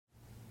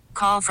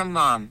Call from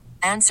mom.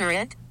 Answer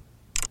it.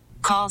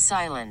 Call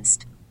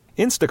silenced.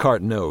 Instacart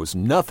knows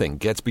nothing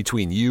gets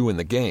between you and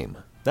the game.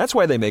 That's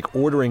why they make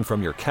ordering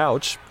from your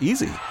couch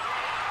easy.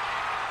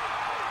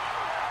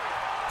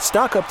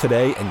 Stock up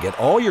today and get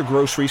all your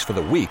groceries for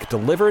the week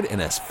delivered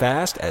in as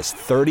fast as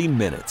 30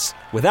 minutes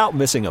without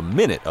missing a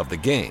minute of the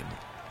game.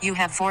 You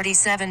have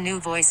 47 new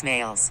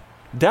voicemails.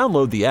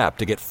 Download the app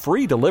to get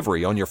free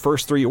delivery on your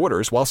first 3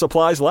 orders while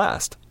supplies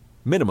last.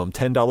 Minimum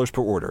 $10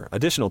 per order.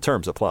 Additional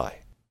terms apply.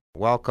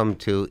 Welcome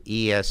to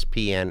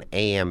ESPN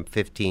AM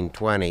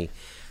 1520.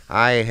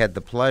 I had the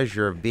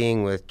pleasure of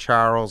being with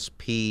Charles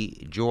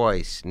P.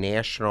 Joyce,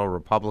 National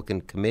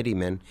Republican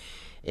Committeeman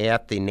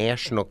at the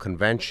National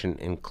Convention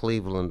in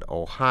Cleveland,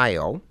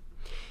 Ohio.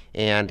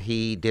 And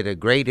he did a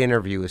great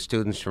interview with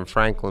students from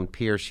Franklin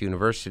Pierce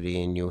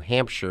University in New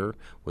Hampshire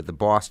with the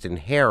Boston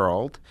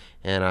Herald.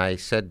 And I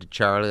said to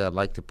Charlie, I'd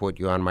like to put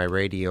you on my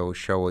radio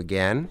show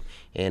again.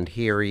 And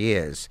here he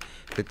is.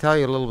 To tell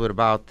you a little bit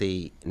about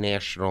the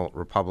National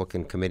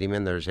Republican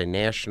Committeeman, there's a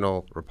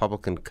National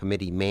Republican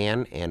Committee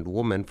man and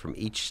woman from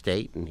each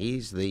state, and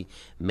he's the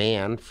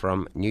man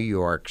from New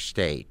York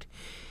State.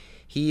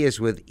 He is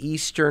with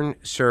Eastern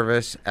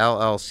Service,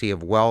 LLC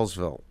of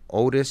Wellsville,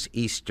 Otis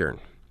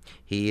Eastern.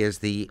 He is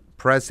the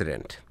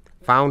president.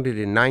 Founded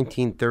in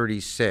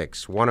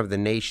 1936, one of the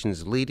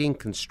nation's leading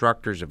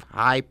constructors of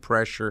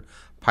high-pressure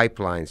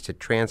pipelines to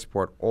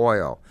transport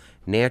oil,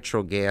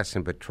 natural gas,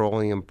 and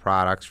petroleum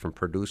products from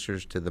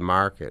producers to the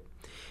market.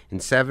 In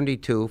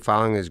 1972,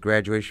 following his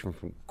graduation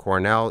from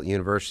Cornell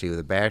University with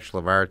a Bachelor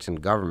of Arts in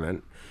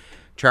Government,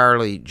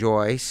 Charlie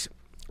Joyce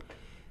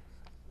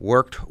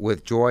worked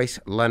with Joyce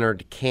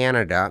Leonard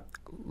Canada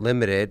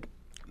Limited,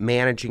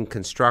 managing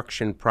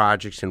construction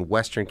projects in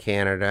Western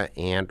Canada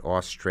and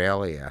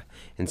Australia.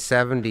 In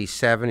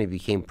 1977, he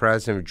became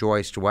president of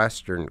Joyce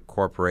Western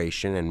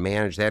Corporation and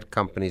managed that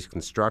company's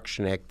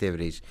construction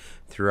activities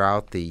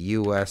throughout the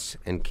U.S.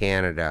 and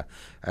Canada.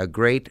 A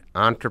great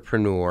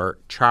entrepreneur,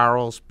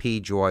 Charles P.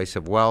 Joyce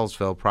of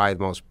Wellsville, probably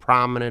the most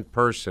prominent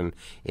person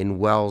in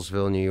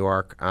Wellsville, New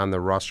York, on the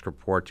Rusk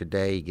Report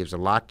today. He gives a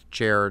lot to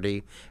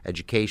charity,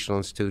 educational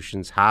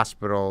institutions,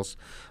 hospitals.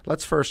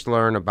 Let's first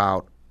learn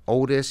about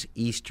Otis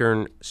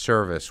Eastern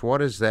Service.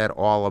 What is that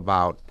all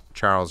about,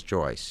 Charles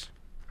Joyce?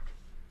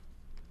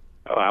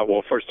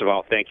 Well, first of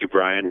all, thank you,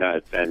 Brian.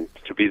 And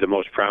to be the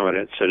most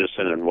prominent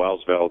citizen in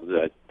Wellsville,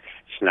 it's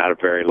not a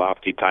very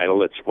lofty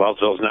title.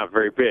 Wellsville's not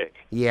very big.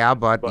 Yeah,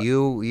 but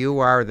you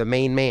are the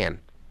main man.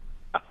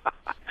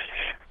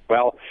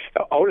 Well,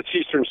 Otis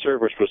Eastern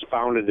Service was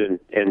founded in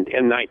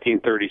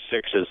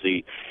 1936 as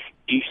the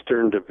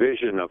Eastern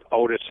Division of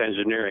Otis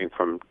Engineering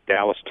from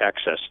Dallas,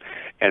 Texas,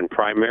 and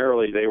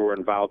primarily they were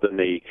involved in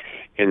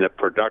the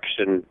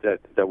production,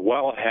 the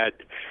wellhead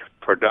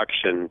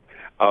production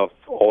of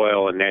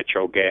oil and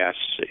natural gas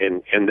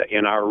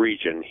in our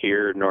region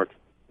here,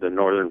 the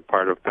northern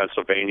part of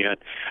Pennsylvania,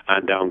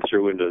 on down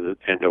through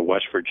into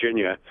West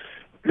Virginia.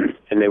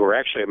 And they were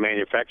actually a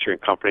manufacturing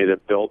company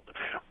that built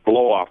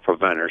blow-off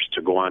preventers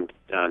to go on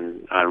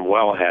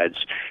wellheads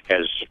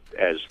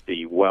as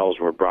the wells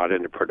were brought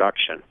into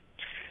production.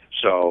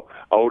 So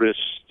Otis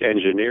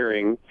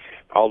Engineering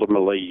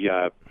ultimately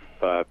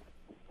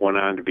went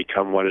on to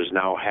become what is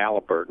now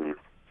Halliburton.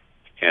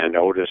 And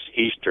Otis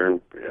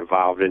Eastern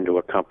evolved into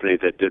a company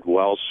that did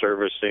well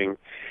servicing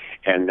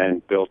and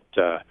then built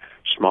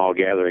small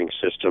gathering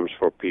systems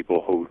for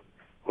people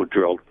who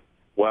drilled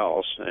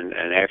wells. And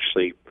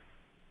actually,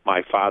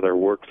 my father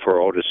worked for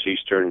Otis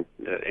Eastern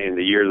in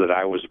the year that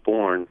I was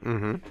born,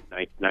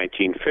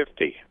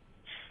 1950.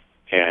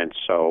 And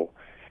so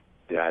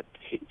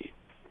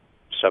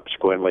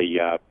subsequently,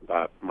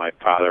 my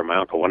father and my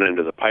uncle went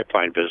into the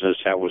pipeline business.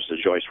 That was the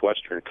Joyce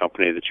Western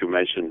company that you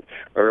mentioned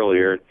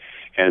earlier,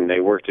 and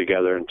they worked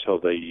together until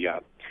the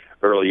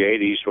early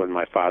 80s when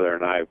my father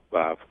and I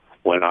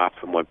went off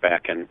and went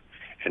back and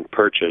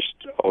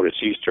purchased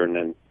Otis Eastern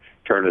and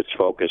turned its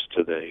focus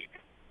to the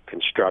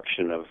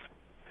construction of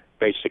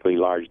basically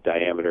large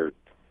diameter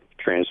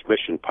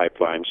transmission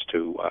pipelines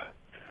to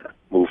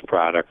move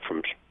product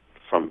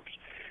from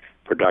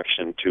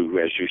production to,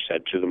 as you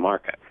said, to the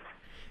market.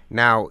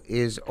 Now,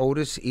 is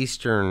Otis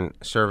Eastern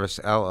Service,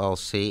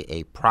 LLC,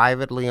 a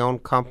privately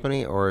owned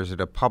company, or is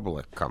it a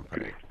public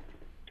company?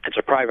 It's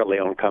a privately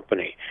owned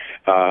company.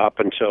 Up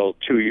until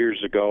 2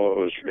 years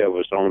ago, it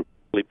was owned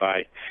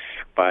by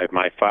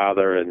my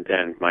father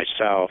and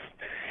myself,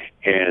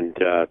 and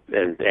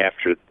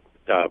after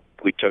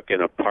we took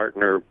in a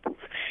partner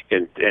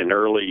in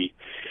early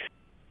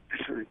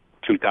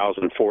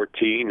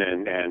 2014,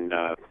 and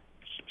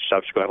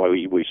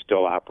subsequently we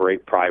still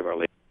operate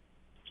privately.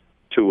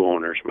 Two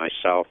owners,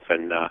 myself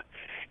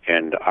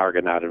and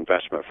Argonaut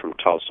Investment from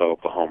Tulsa,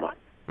 Oklahoma.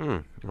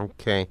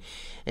 Okay.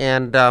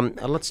 And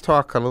let's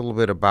talk a little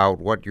bit about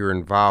what you're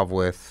involved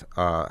with,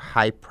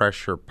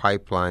 high-pressure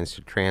pipelines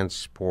to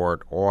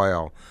transport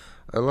oil.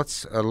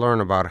 Let's learn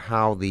about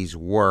how these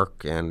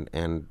work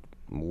and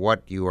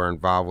what you are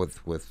involved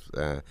with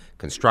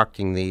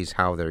constructing these,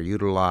 how they're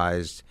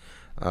utilized.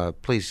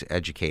 Please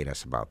educate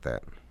us about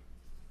that.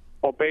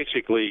 Well,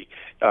 basically,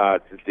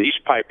 these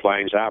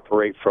pipelines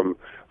operate from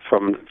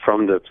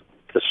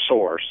the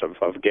source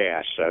of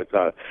gas.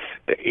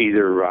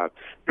 Either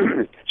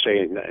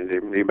say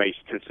they may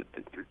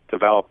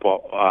develop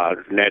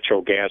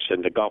natural gas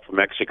in the Gulf of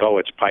Mexico.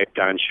 It's piped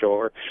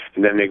onshore,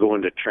 and then they go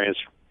into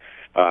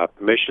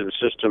transmission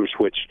systems,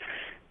 which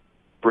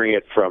bring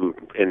it from,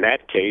 in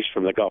that case,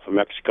 from the Gulf of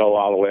Mexico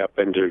all the way up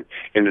into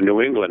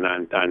New England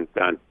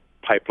on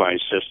pipeline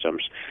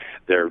systems.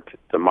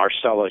 The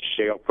Marcellus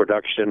shale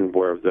production,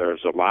 where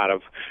there's a lot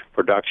of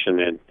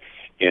production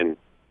in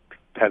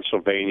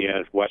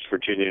Pennsylvania, West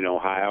Virginia, and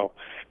Ohio.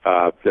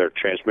 There are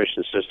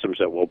transmission systems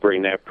that will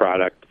bring that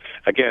product,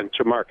 again,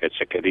 to markets.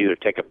 It could either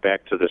take it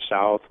back to the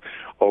south,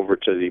 over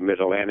to the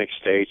mid-Atlantic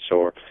states,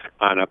 or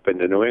on up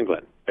into New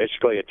England.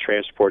 Basically, it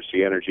transports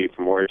the energy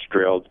from where it's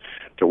drilled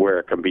to where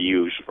it can be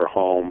used for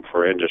home,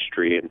 for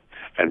industry,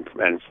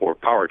 and for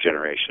power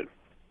generation.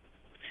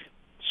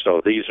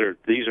 So these are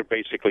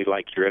basically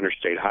like your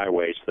interstate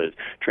highways. The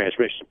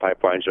transmission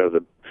pipelines are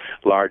the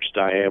large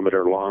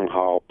diameter, long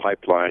haul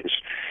pipelines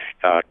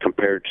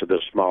compared to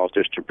the small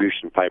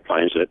distribution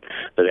pipelines that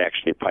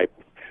actually pipe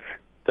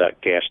the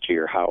gas to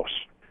your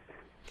house.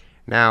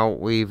 Now,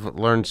 we've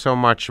learned so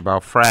much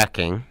about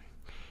fracking,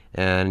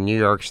 and New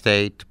York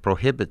State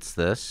prohibits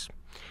this.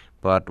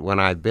 But when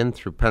I've been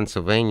through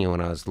Pennsylvania,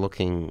 when I was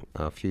looking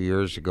a few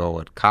years ago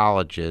at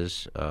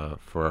colleges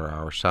for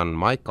our son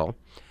Michael,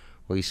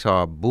 we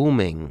saw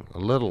booming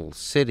little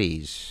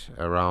cities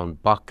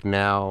around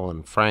Bucknell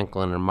and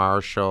Franklin and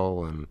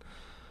Marshall and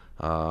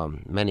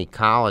many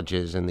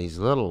colleges, and these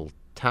little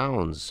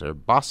towns are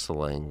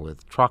bustling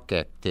with truck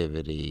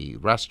activity,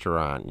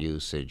 restaurant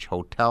usage,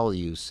 hotel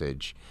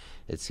usage.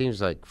 It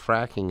seems like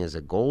fracking is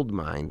a gold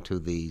mine to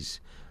these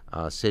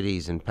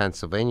cities in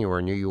Pennsylvania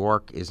where New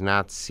York is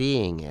not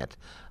seeing it.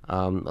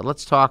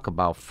 Let's talk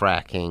about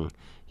fracking.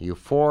 You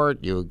for it,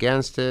 you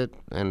against it,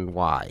 and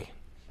why?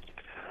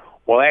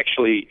 Well,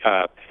 actually,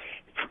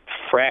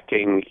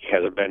 fracking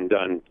has been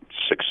done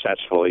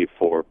successfully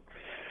for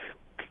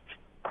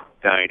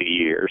 90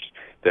 years.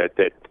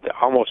 That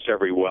almost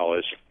every well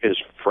is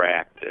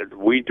fracked.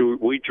 We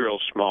drill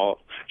small,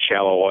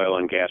 shallow oil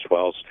and gas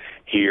wells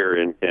here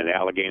in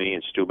Allegheny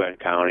and Steuben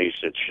counties,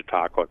 at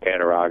Chautauqua,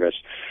 Cattaraugus,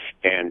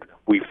 and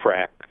we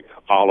frack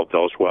all of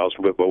those wells.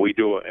 But we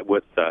do it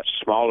with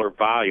smaller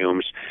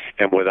volumes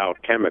and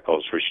without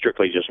chemicals. We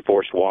strictly just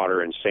force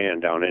water and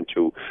sand down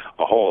into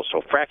a hole.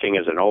 So fracking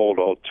is an old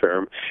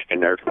term,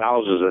 and there are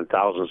thousands and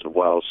thousands of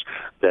wells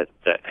that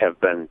have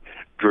been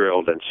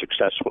drilled and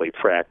successfully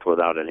fracked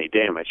without any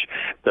damage.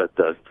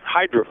 The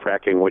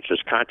hydrofracking, which is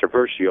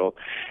controversial,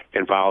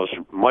 involves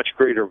much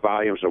greater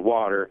volumes of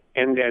water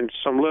and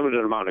some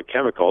limited amount of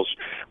chemicals,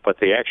 but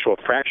the actual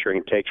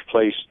fracturing takes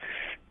place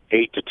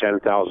 8 to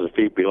 10,000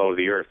 feet below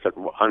the earth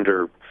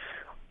under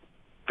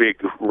big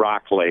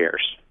rock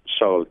layers.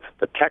 So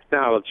the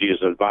technology has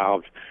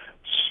evolved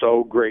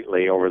so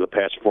greatly over the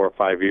past 4 or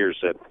 5 years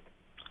that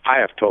I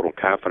have total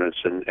confidence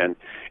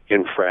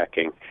in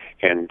fracking,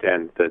 and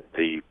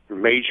the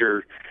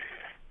major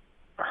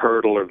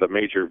hurdle or the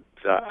major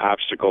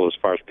obstacle as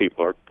far as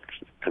people are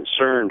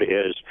concerned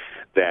is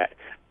that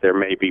there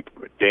may be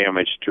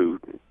damage to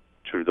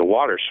the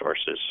water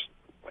sources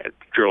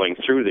drilling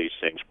through these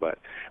things. But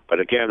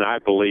again, I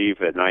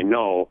believe and I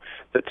know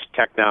that the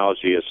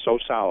technology is so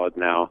solid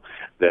now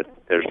that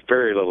there's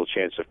very little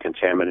chance of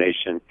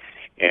contamination,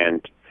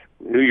 and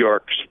New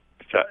York's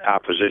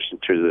opposition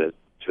to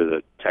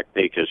the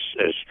technique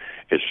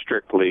is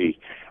strictly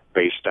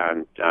based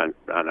on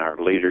our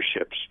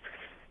leadership's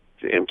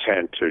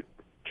intent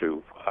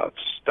to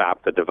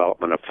stop the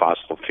development of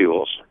fossil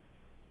fuels.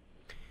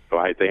 So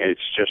I think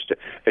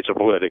it's a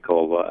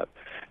political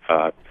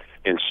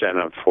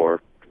incentive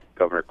for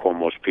Governor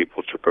Cuomo's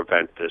people to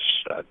prevent this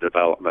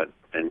development,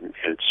 and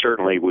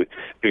certainly New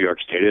York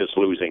State is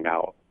losing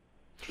out.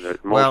 They're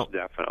most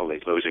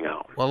definitely losing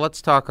out. Well,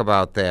 let's talk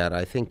about that.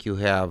 I think you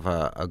have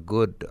a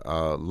good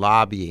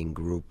lobbying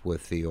group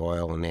with the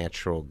oil and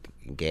natural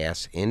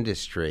gas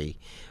industry,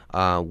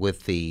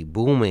 with the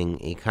booming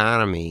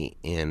economy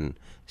in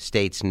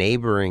states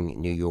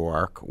neighboring New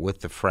York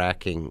with the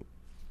fracking.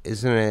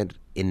 Isn't it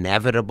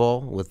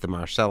inevitable with the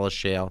Marcellus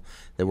Shale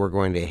that we're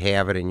going to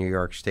have it in New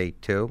York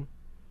State too?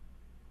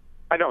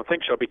 I don't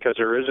think so, because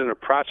there isn't a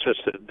process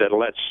that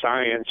lets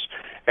science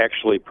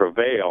actually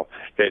prevail.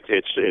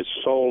 It's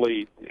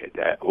solely,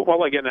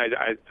 well, again,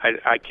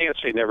 I can't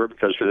say never,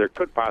 because there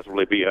could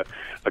possibly be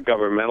a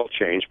governmental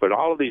change, but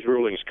all of these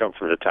rulings come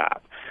from the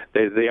top.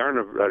 They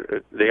aren't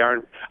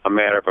a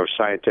matter of a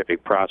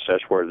scientific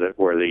process where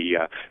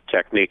the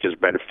technique has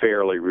been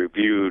fairly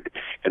reviewed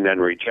and then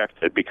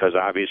rejected, because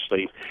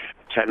obviously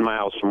 10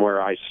 miles from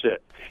where I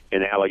sit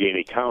in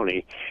Allegheny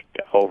County,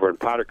 over in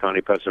Potter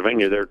County,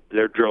 Pennsylvania,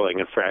 they're drilling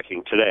and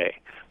fracking today.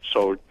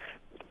 So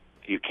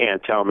you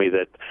can't tell me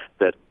that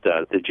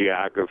the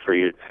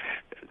geography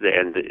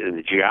and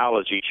the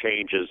geology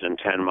changes in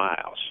 10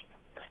 miles.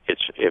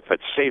 If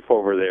it's safe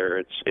over there,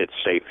 it's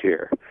safe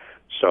here.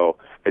 So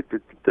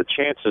the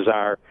chances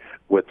are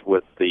with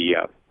the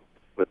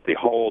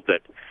hold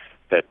that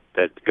that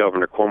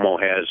Governor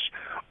Cuomo has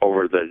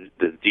over the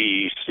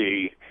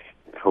DEC,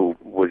 who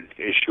would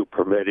issue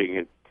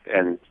permitting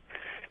and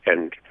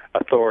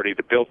authority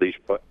to build these,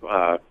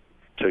 to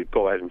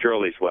go ahead and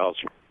drill these wells.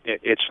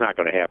 It's not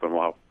going to happen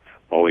while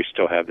we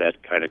still have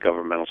that kind of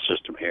governmental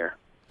system here.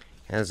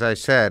 As I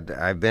said,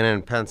 I've been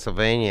in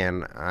Pennsylvania,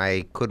 and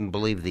I couldn't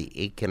believe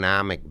the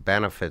economic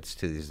benefits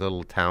to these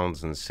little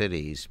towns and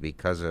cities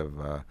because of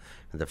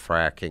the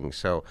fracking.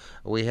 So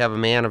we have a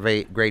man of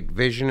a great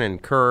vision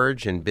and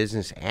courage and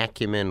business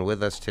acumen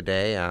with us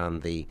today on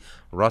the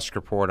Rusk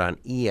Report on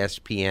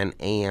ESPN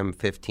AM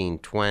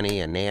 1520,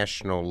 a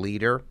national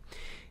leader.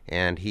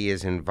 And he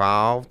is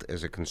involved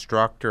as a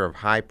constructor of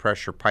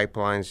high-pressure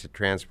pipelines to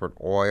transport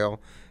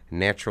oil,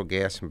 natural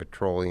gas, and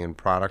petroleum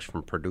products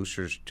from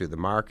producers to the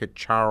market.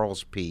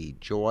 Charles P.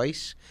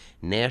 Joyce,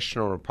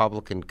 National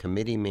Republican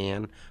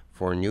Committeeman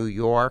for New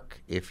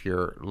York. If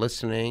you're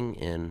listening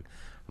in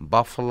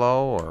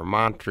Buffalo or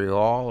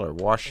Montreal or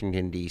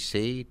Washington,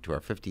 D.C., to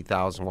our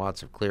 50,000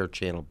 watts of clear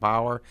channel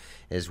power,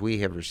 as we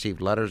have received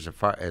letters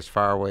as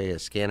far away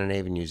as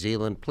Scandinavia, New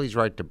Zealand, please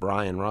write to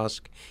Brian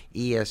Rusk,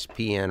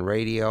 ESPN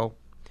Radio,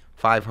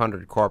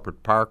 500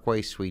 Corporate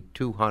Parkway, Suite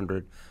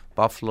 200,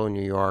 Buffalo,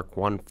 New York,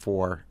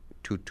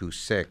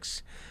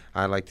 14226.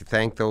 I'd like to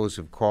thank those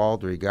who've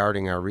called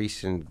regarding our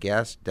recent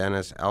guest,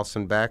 Dennis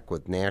Elsenbeck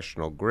with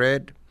National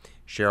Grid,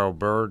 Cheryl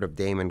Bird of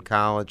Damon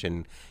College,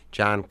 and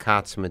John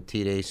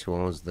Katsimatidis, who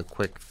owns the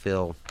Quick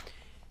Fill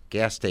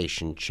gas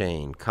station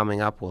chain.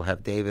 Coming up, we'll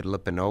have David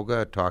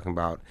Lipinoga talking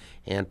about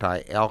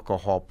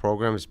anti-alcohol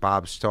programs,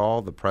 Bob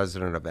Stahl, the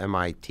president of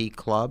MIT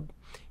Club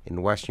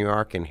in West New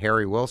York, and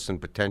Harry Wilson,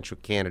 potential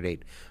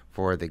candidate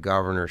for the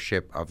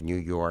governorship of New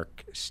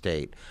York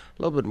State.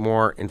 A little bit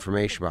more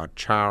information about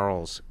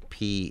Charles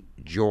P.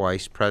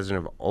 Joyce,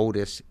 president of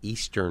Otis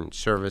Eastern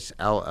Service,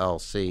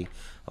 LLC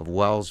of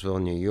Wellsville,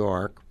 New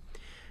York.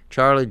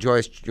 Charlie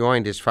Joyce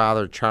joined his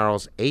father,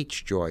 Charles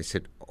H. Joyce,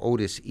 at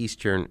Otis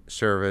Eastern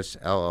Service,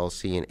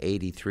 LLC in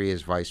 '83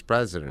 as vice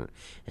president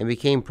and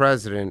became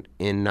president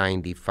in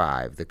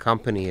 '95. The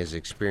company has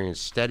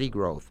experienced steady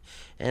growth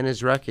and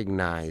is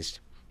recognized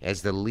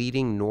as the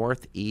leading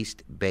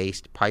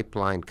Northeast-based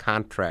pipeline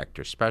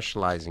contractor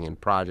specializing in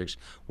projects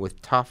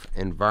with tough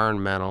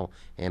environmental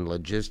and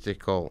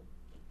logistical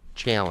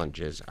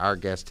challenges. Our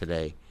guest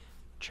today,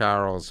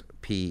 Charles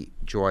P.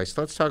 Joyce.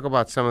 Let's talk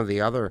about some of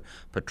the other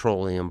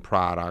petroleum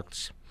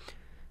products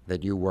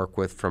that you work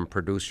with from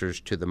producers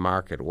to the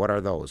market. What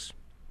are those?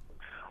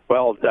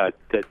 Well, that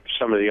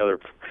some of the other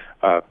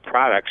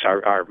products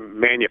are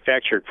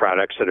manufactured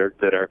products that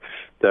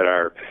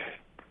are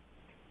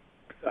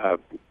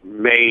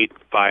made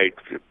by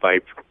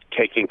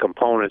taking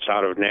components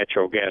out of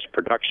natural gas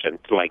production,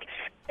 like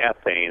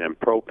ethane and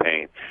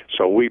propane.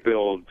 So we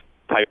build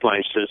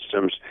pipeline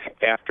systems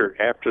after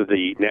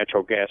the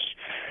natural gas,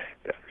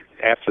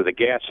 after the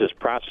gas is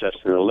processed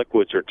and the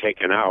liquids are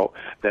taken out.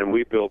 Then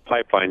we build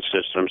pipeline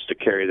systems to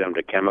carry them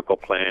to chemical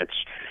plants,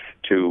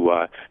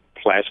 to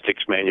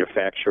plastics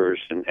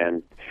manufacturers,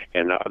 and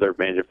other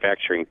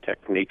manufacturing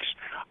techniques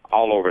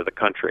all over the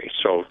country.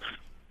 So,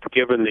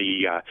 given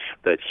the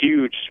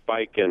huge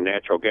spike in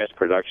natural gas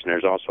production,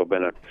 there's also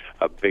been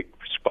a big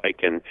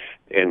spike in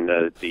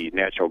the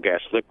natural gas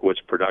liquids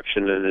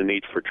production and the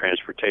need for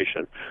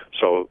transportation.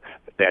 So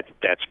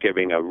that's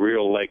giving a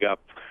real leg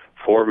up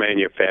for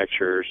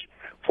manufacturers,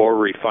 for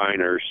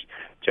refiners,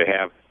 to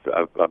have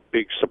a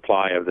big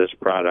supply of this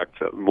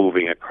product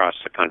moving across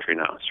the country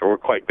now. So we're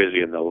quite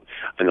busy in the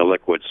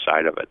liquid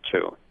side of it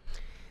too.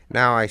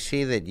 Now, I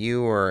see that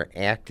you are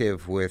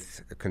active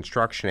with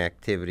construction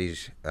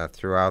activities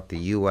throughout the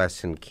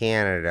U.S. and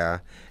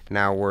Canada.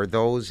 Now, were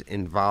those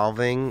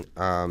involving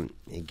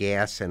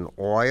gas and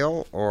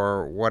oil,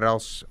 or what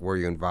else were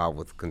you involved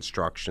with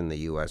construction in the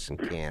U.S. and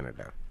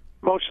Canada?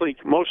 Mostly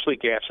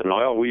gas and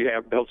oil. We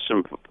have built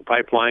some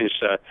pipelines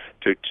to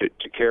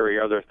carry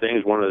other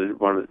things.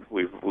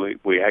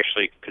 We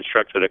actually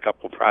constructed a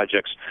couple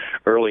projects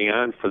early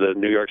on for the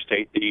New York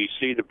State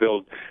DEC to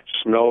build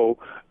snow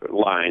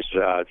lines,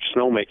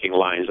 snowmaking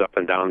lines up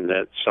and down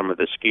some of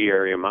the ski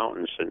area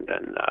mountains, and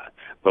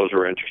those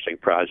were interesting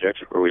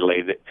projects where we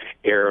laid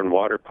air and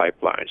water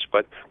pipelines.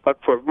 But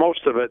for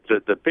most of it,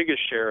 the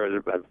biggest share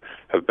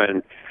have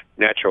been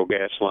natural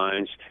gas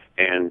lines,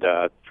 and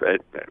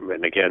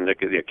again,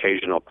 the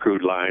occasional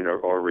crude line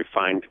or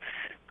refined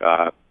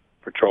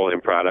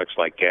petroleum products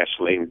like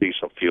gasoline,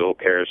 diesel fuel,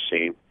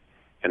 kerosene,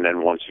 and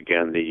then once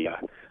again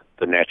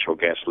the natural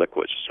gas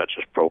liquids such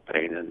as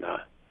propane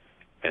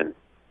and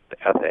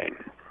ethane.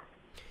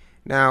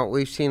 Now,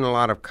 we've seen a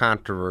lot of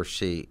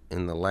controversy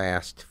in the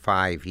last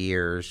 5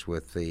 years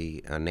with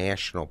the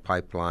national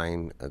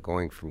pipeline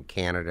going from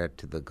Canada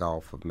to the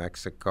Gulf of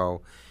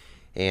Mexico,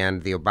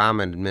 and the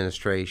Obama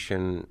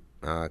administration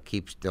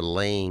keeps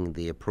delaying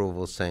the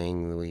approval,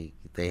 saying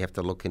they have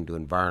to look into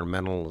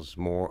environmental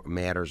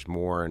matters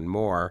more and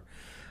more.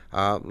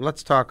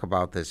 Let's talk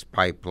about this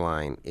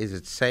pipeline. Is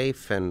it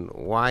safe, and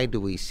why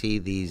do we see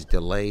these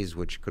delays,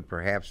 which could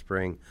perhaps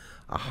bring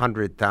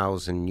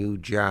 100,000 new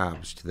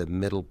jobs to the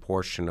middle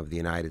portion of the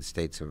United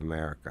States of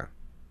America?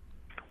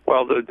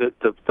 Well,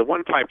 the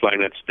one pipeline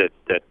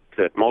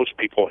that most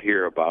people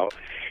hear about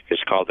is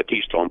called the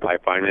Keystone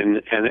Pipeline,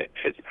 and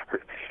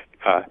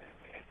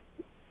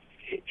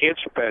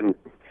it's been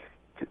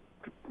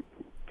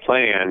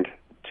planned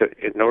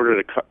in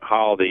order to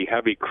haul the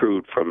heavy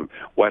crude from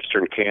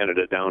Western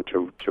Canada down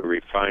to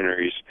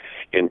refineries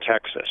in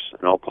Texas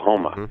and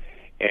Oklahoma. Mm-hmm.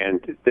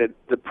 And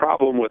the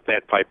problem with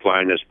that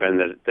pipeline has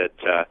been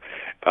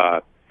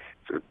that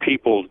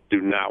people do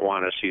not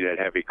want to see that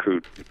heavy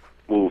crude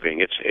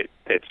moving.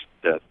 It's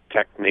the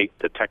technique,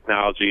 the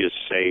technology is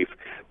safe.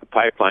 The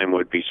pipeline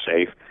would be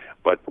safe,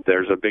 but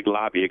there's a big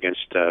lobby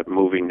against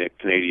moving the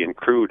Canadian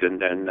crude,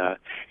 and then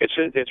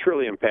it's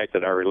really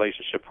impacted our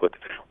relationship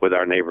with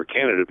our neighbor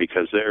Canada,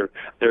 because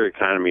their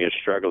economy is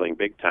struggling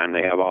big time.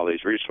 They have all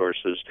these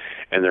resources,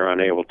 and they're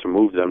unable to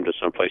move them to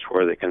some place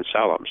where they can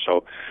sell them.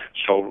 So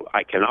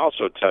I can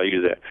also tell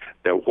you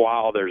that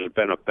while there's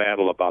been a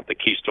battle about the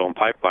Keystone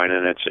Pipeline,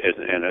 and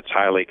it's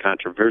highly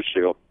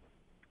controversial,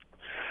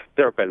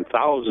 there have been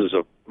thousands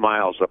of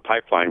miles of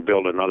pipeline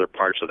built in other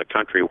parts of the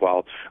country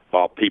while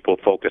people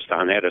focused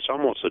on that. It's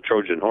almost a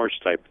Trojan horse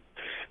type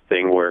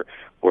thing where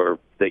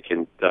they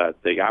can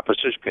the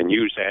opposition can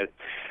use that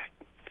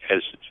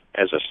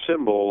as a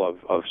symbol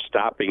of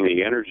stopping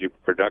the energy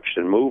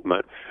production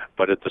movement,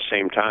 but at the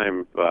same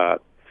time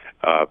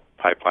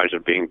pipelines are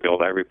being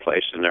built every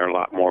place, and there are a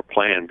lot more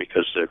planned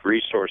because the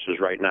resources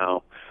right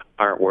now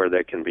aren't where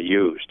they can be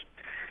used.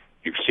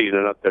 You've seen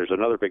there's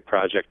another big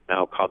project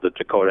now called the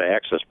Dakota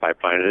Access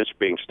Pipeline, and it's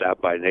being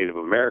stopped by Native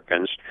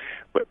Americans.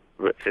 But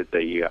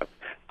the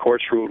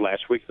courts ruled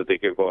last week that they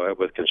could go ahead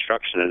with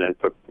construction, and then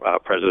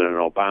President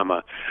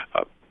Obama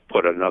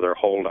put another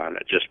hold on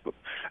it just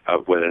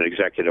with an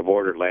executive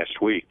order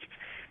last week.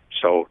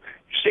 So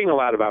you're seeing a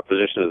lot of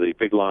opposition to the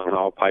big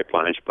long-haul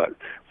pipelines, but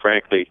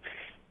frankly,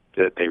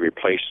 that they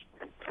replace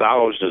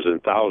thousands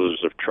and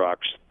thousands of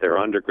trucks. They're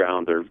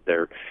underground.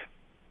 They're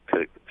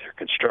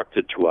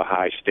constructed to a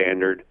high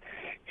standard,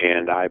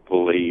 and I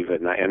believe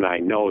and I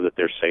know that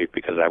they're safe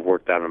because I've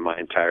worked on them my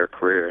entire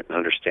career and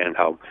understand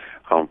how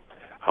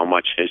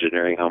much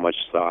engineering, how much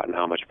thought, and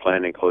how much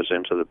planning goes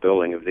into the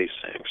building of these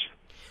things.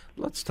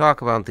 Let's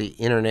talk about the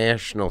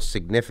international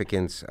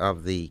significance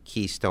of the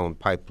Keystone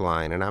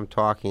Pipeline, and I'm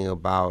talking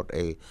about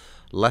a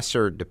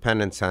lesser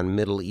dependence on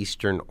Middle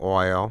Eastern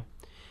oil,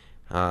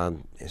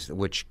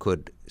 which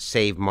could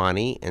save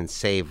money and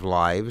save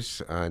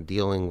lives,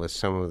 dealing with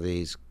some of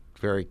these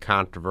very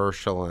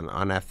controversial and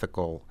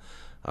unethical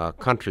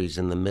countries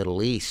in the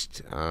Middle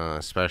East,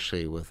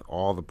 especially with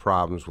all the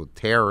problems with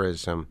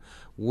terrorism.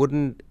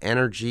 Wouldn't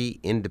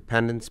energy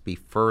independence be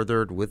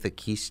furthered with the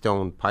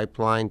Keystone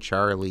Pipeline?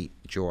 Charlie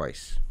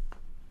Joyce.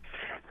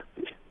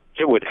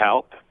 It would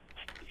help.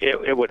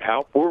 It would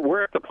help.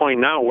 We're at the point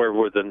now where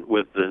with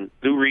the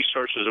new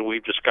resources that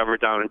we've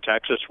discovered down in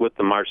Texas, with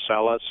the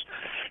Marcellus,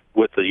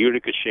 with the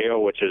Utica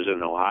Shale, which is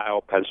in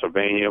Ohio,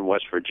 Pennsylvania,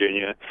 West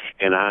Virginia,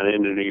 and on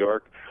into New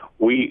York.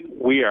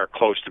 We are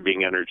close to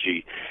being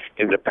energy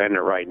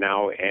independent right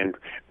now, and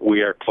we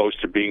are close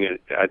to being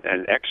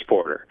an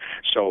exporter.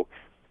 So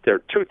there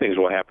are two things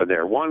will happen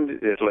there. One,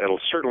 it'll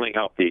certainly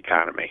help the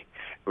economy.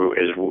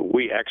 Is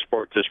we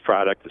export this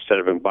product instead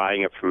of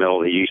buying it from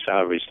Middle East,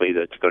 obviously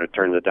that's going to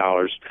turn the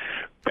dollars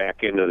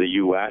back into the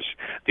U.S.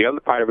 The other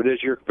part of it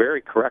is you're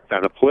very correct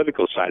on the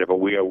political side of it.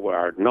 We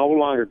are no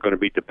longer going to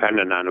be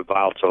dependent on the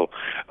volatile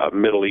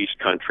Middle East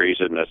countries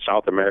and the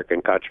South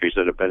American countries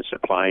that have been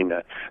supplying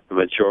the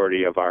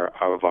majority of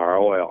our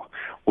oil.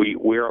 We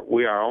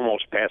are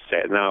almost past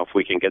that now. If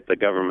we can get the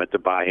government to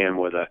buy in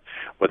with a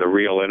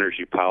real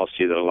energy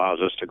policy that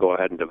allows us to go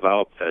ahead and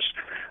develop this,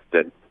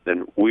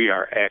 then we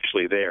are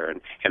actually there.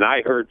 And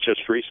I heard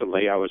just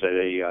recently, I was at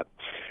a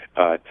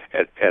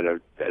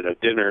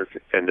dinner,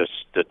 and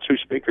the two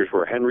speakers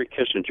were Henry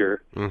Kissinger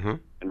and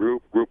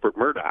Rupert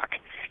Murdoch,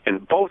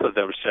 and both of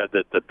them said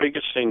that the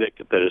biggest thing that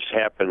has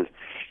happened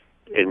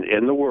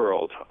in the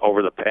world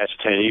over the past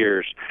 10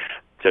 years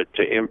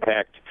to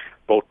impact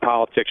both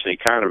politics and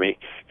economy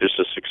is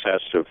the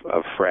success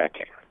of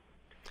fracking.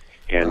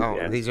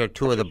 And these are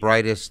two of the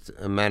brightest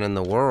men in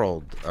the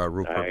world,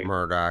 Rupert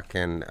Murdoch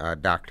and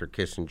Dr.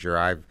 Kissinger.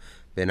 I've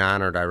been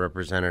honored. I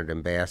represented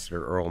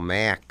Ambassador Earl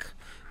Mack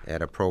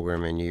at a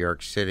program in New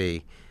York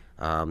City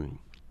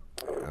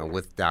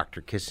with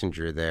Dr.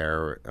 Kissinger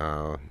there,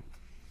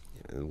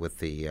 with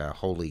the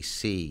Holy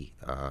See,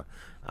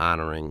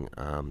 honoring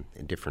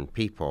different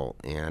people.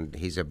 And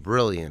he's a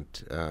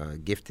brilliant,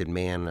 gifted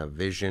man of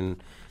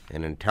vision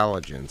and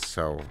intelligence.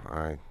 So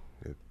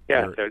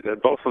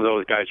both of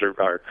those guys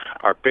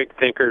are big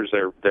thinkers.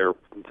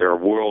 They're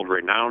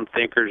world-renowned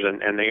thinkers,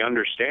 and they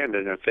understand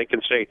it. And if they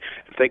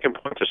can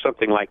point to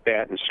something like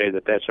that and say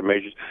that that's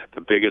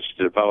the biggest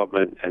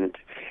development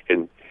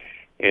in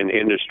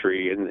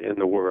industry in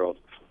the world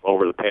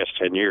over the past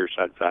 10 years,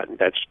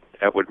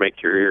 that would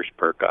make your ears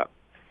perk up.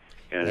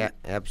 And yeah,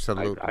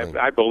 absolutely.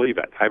 I believe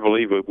it. I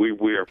believe it.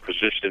 We are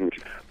positioned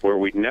where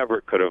we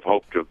never could have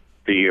hoped to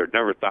be, or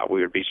never thought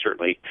we would be.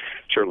 Certainly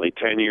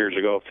 10 years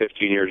ago,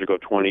 15 years ago,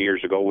 20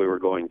 years ago, we were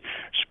going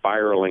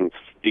spiraling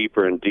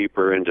deeper and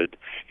deeper into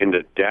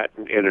debt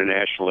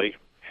internationally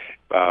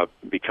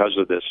because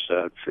of this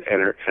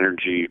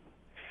energy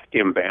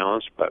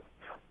imbalance. But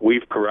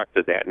we've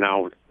corrected that.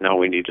 Now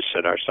we need to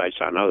set our sights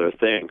on other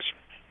things.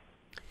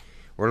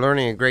 We're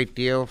learning a great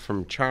deal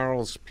from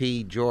Charles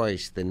P.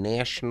 Joyce, the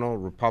National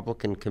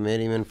Republican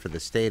Committeeman for the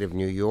state of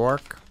New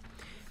York.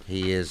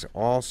 He is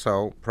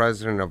also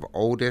president of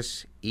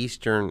Otis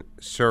Eastern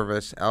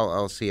Service,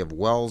 LLC of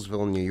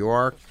Wellsville, New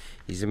York.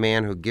 He's a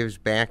man who gives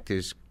back to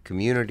his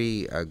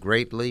community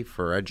greatly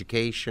for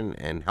education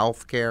and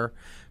health care.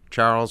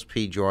 Charles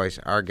P. Joyce,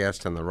 our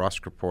guest on the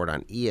Rusk Report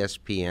on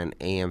ESPN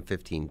AM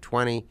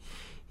 1520.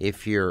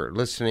 If you're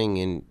listening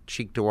in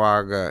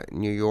Cheektowaga,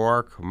 New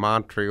York,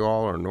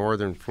 Montreal, or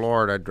northern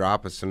Florida,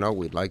 drop us a note.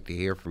 We'd like to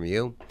hear from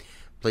you.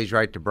 Please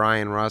write to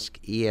Brian Rusk,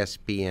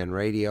 ESPN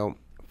Radio,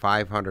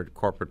 500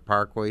 Corporate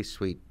Parkway,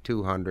 Suite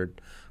 200,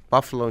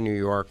 Buffalo, New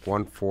York,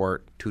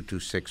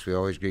 14226. We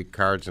always get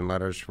cards and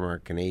letters from our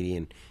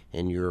Canadian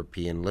and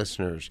European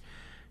listeners.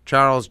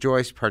 Charles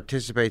Joyce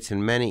participates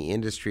in many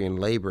industry and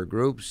labor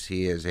groups.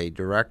 He is a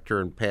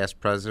director and past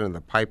president of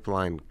the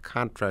Pipeline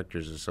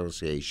Contractors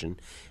Association,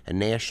 a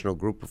national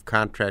group of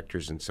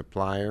contractors and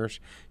suppliers.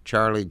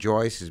 Charlie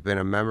Joyce has been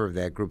a member of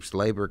that group's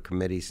labor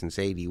committee since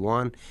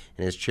 '81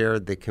 and has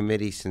chaired the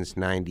committee since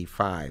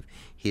 '95.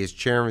 He is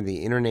chairman of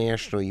the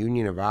International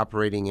Union of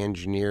Operating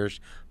Engineers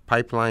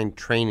Pipeline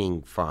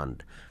Training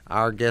Fund.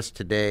 Our guest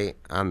today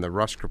on the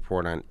Rusk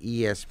Report on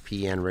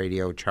ESPN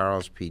Radio,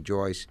 Charles P.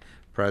 Joyce,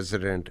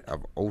 president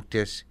of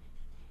Otis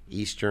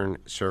Eastern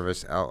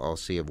Service,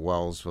 LLC of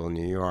Wellsville,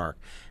 New York.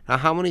 Now,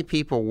 how many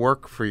people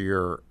work for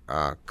your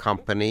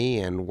company,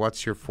 and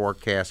what's your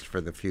forecast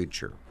for the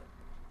future?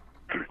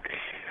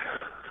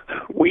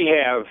 We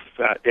have,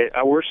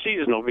 we're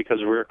seasonal because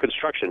we're a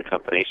construction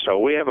company, so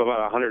we have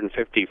about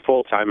 150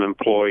 full-time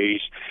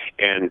employees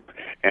and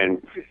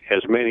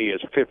as many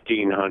as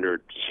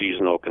 1,500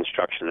 seasonal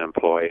construction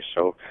employees.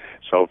 So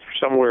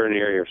somewhere in the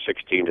area of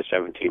 1,600 to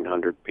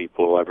 1,700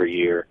 people every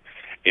year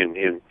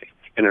in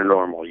a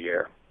normal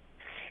year.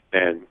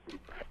 And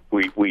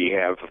we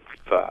have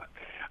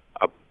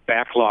a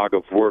backlog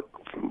of work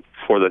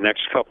for the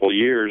next couple of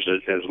years,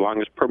 as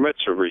long as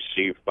permits are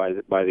received by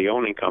the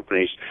owning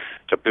companies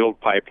to build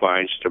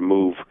pipelines to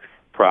move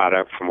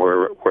product from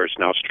where it's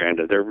now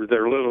stranded. There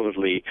are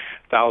literally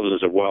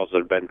thousands of wells that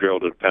have been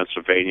drilled in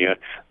Pennsylvania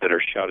that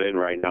are shut in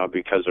right now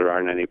because there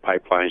aren't any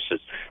pipelines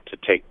to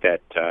take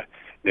that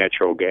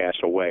natural gas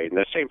away. And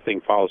the same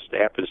thing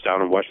happens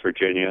down in West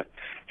Virginia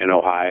and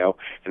Ohio,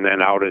 and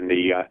then out in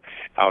the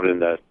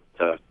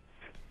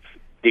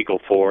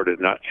Eagle Ford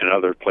and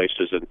other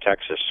places in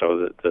Texas.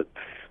 So that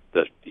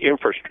the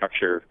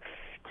infrastructure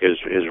is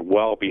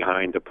well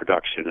behind the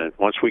production, and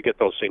once we get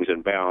those things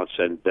in balance,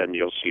 and then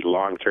you'll see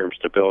long-term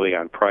stability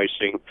on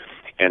pricing,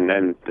 and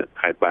then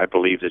I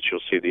believe that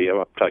you'll see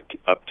the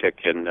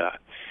uptick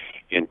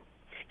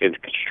in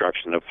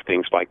construction of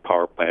things like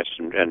power plants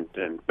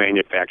and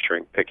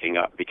manufacturing picking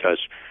up, because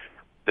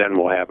then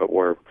we'll have it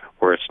where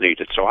it's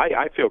needed. So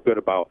I feel good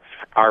about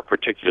our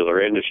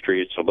particular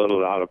industry. It's a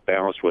little out of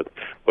balance with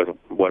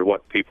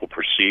what people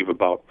perceive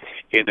about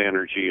in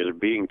energy as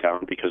being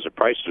down because the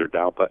prices are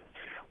down. But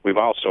we've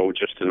also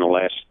just in the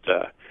last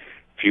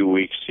few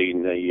weeks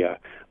seen the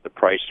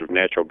price of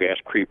natural gas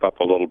creep up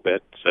a little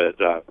bit,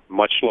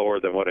 much lower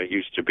than what it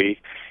used to be,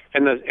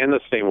 and the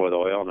same with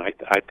oil. And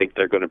I think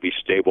they're going to be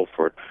stable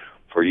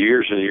for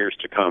years and years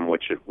to come,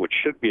 which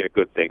should be a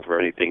good thing for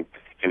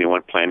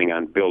anyone planning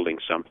on building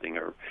something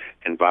or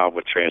involved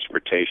with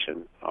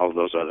transportation, all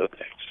those other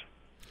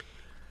things.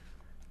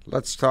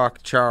 Let's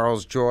talk.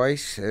 Charles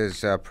Joyce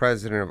is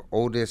president of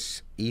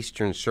Otis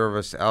Eastern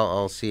Service,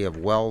 LLC of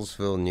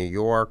Wellsville, New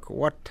York.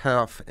 What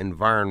tough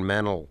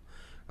environmental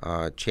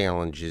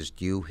challenges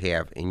do you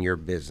have in your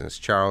business?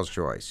 Charles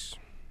Joyce.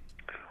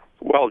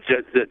 Well,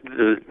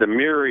 the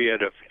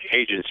myriad of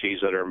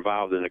agencies that are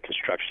involved in the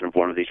construction of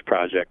one of these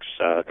projects,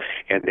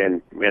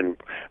 and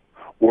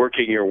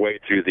working your way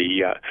through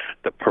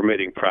the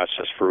permitting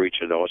process for each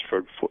of those.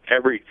 For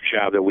every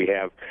job that we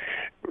have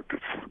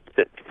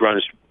that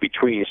runs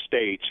between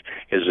states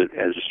is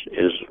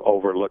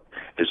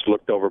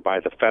looked over by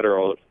the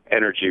Federal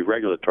Energy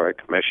Regulatory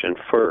Commission,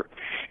 FERC,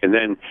 and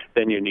then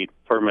you need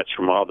permits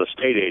from all the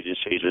state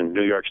agencies. In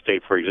New York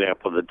State, for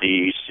example, the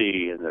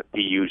DEC and the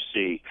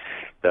PUC,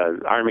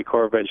 the Army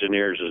Corps of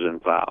Engineers is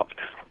involved,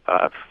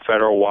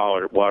 Federal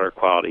Water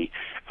Quality,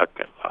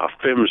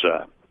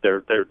 PHMSA.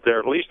 There are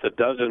at least a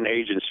dozen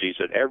agencies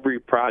that every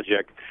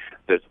project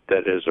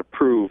that is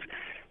approved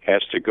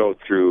has to go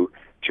through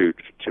to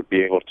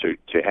be able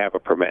to have a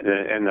permit.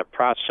 And the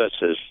process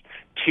is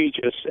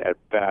tedious at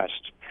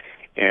best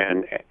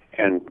and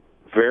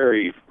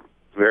very,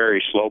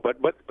 very slow,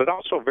 but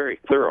also very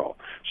thorough.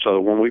 So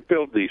when we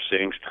build these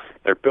things,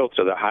 they're built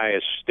to the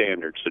highest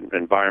standards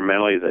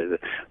environmentally.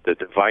 The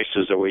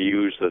devices that we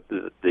use, the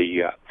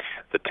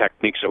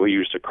techniques that we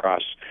use to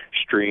cross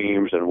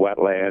streams and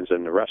wetlands,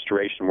 and the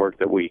restoration work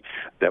that we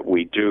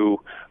do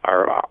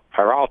are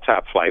all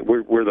top flight.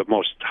 We're the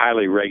most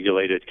highly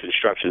regulated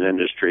construction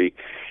industry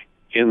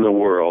in the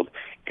world,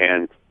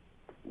 and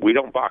we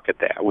don't balk at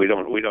that. We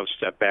don't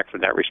step back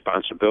from that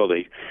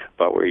responsibility,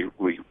 but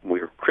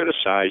we're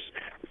criticized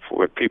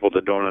for people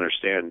that don't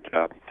understand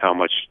how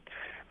much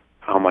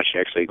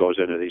actually goes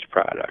into these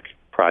projects.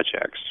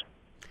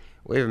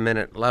 We have a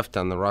minute left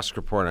on the Rusk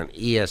Report on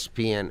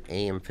ESPN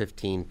AM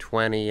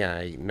 1520.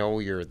 I know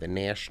you're the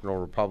National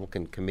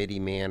Republican Committee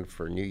man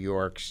for New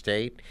York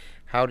State.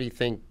 How do you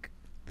think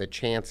the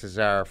chances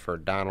are for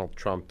Donald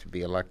Trump to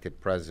be elected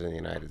president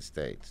of the United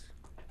States?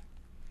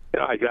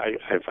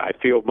 I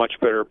feel much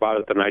better about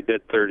it than I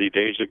did 30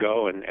 days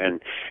ago, and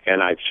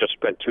I've just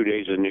spent 2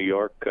 days in New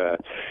York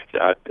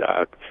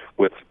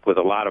with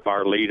a lot of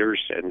our leaders,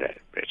 and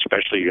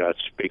especially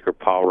Speaker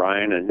Paul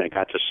Ryan, and I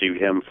got to see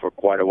him for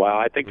quite a while.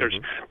 I think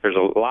there's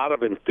a lot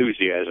of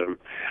enthusiasm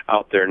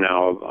out there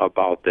now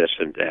about this,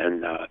 and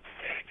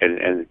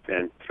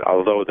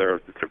although there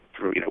are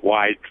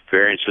wide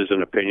variances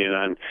in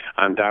opinion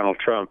on Donald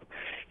Trump,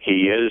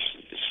 he is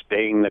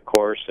staying the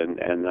course,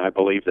 and I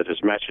believe that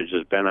his message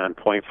has been on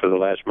point for the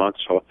last month.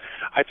 So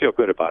I feel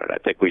good about it. I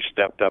think we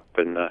stepped up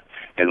in a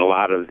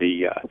lot of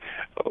the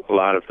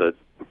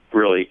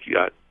really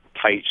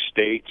tight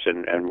states,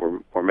 and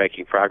we're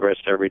making progress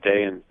every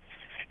day,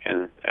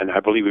 and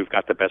I believe we've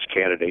got the best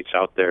candidates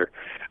out there,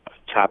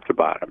 top to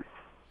bottom.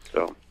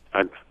 So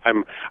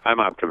I'm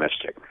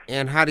optimistic.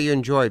 And how do you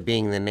enjoy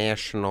being the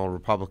National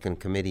Republican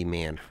Committee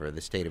man for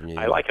the state of New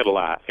York? I like it a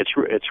lot. It's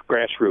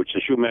grassroots,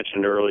 as you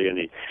mentioned earlier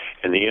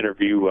in the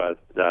interview.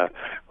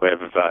 We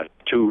have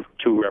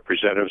two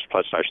representatives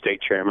plus our state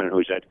chairman,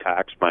 who's Ed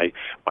Cox. My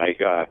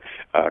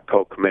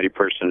co-committee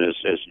person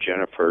is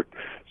Jennifer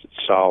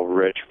Saul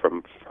Rich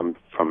from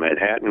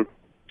Manhattan,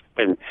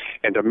 and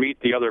to meet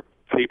the other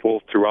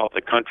people throughout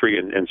the country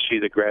and see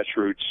the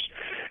grassroots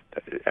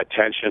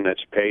attention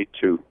that's paid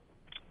to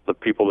the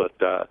people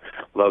that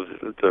love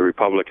the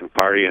Republican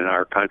Party in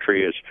our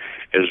country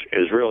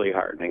is really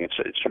heartening.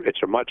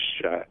 It's a much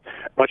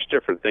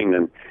different thing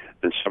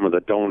than some of the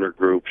donor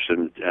groups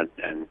and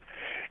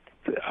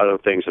other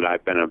things that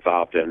I've been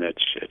involved in.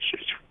 It's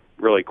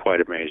really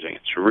quite amazing.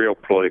 It's a real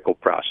political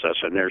process,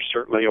 and there's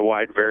certainly a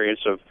wide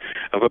variance of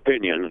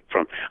opinion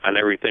on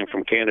everything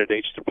from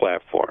candidates to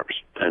platforms.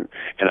 And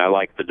I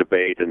like the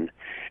debate and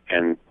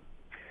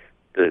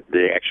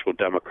the actual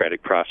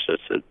democratic process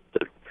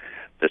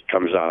that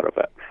comes out of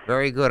it.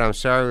 Very good. I'm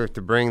sorry we have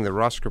to bring the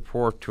Rusk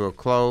Report to a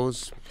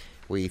close.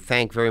 We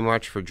thank very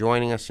much for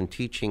joining us and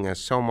teaching us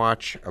so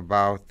much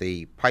about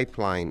the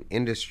pipeline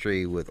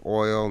industry with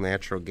oil,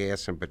 natural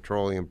gas, and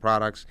petroleum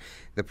products.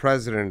 The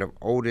president of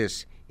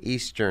Otis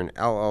Eastern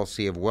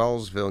LLC of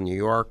Wellsville, New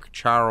York,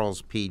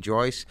 Charles P.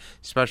 Joyce.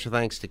 Special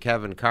thanks to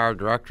Kevin Carr,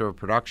 Director of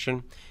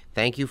Production.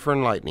 Thank you for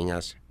enlightening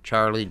us,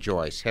 Charlie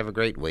Joyce. Have a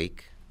great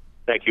week.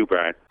 Thank you,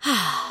 Brian.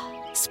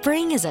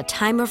 Spring is a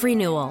time of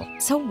renewal,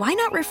 so why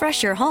not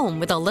refresh your home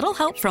with a little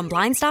help from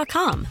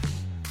Blinds.com?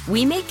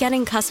 We make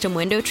getting custom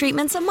window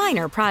treatments a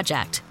minor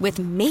project with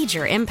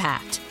major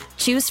impact.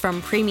 Choose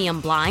from premium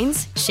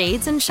blinds,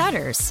 shades, and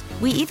shutters.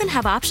 We even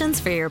have options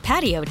for your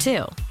patio,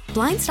 too.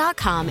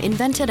 Blinds.com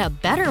invented a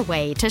better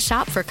way to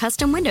shop for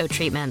custom window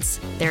treatments.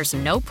 There's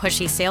no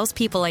pushy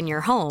salespeople in your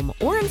home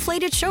or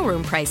inflated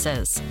showroom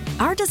prices.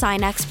 Our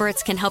design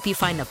experts can help you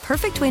find the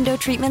perfect window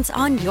treatments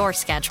on your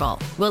schedule.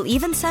 We'll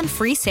even send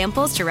free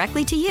samples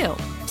directly to you.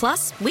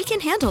 Plus, we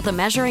can handle the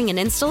measuring and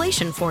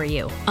installation for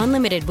you.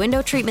 Unlimited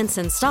window treatments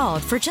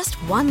installed for just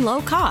one low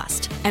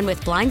cost. And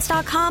with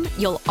Blinds.com,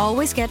 you'll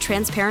always get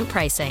transparent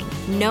pricing.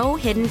 No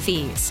hidden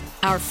fees.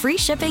 Our free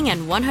shipping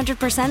and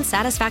 100%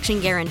 satisfaction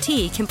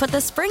guarantee can put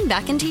the spring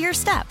back into your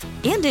step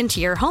and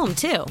into your home,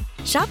 too.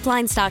 Shop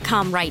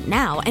Blinds.com right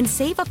now and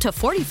save up to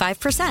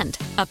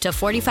 45%. Up to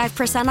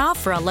 45% off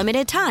for a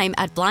limited time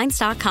at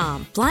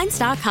Blinds.com.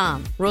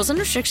 Blinds.com. Rules and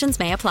restrictions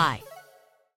may apply.